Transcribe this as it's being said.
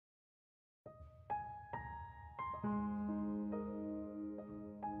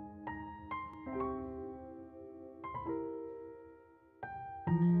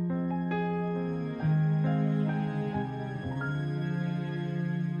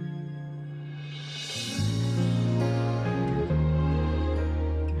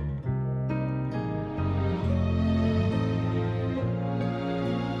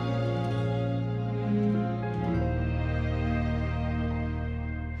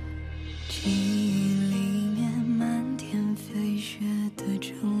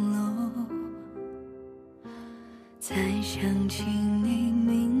想起你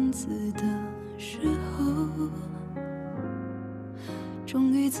名字的时候，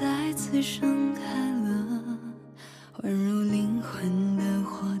终于再次盛开了，宛如灵魂的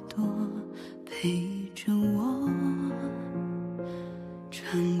花朵，陪着我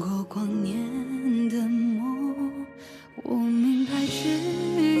穿过光年的梦。我明白只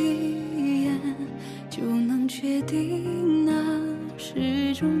一眼就能确定那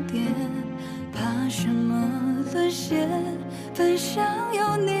是终点，怕什么了些，本想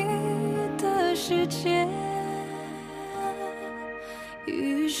有你的世界。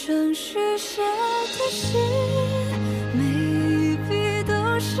余生续写的诗，每一笔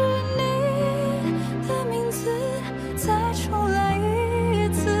都是你的名字，再重来一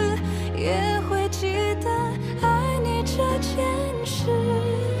次也会记得爱你这件事。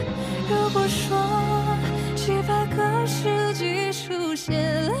如果说几百个世纪书写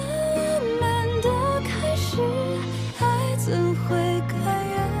了我们的开始，爱怎会甘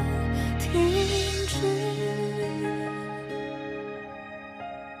愿停止？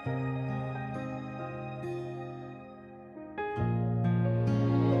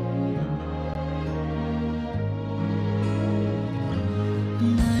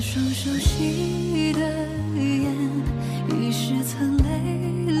那双熟悉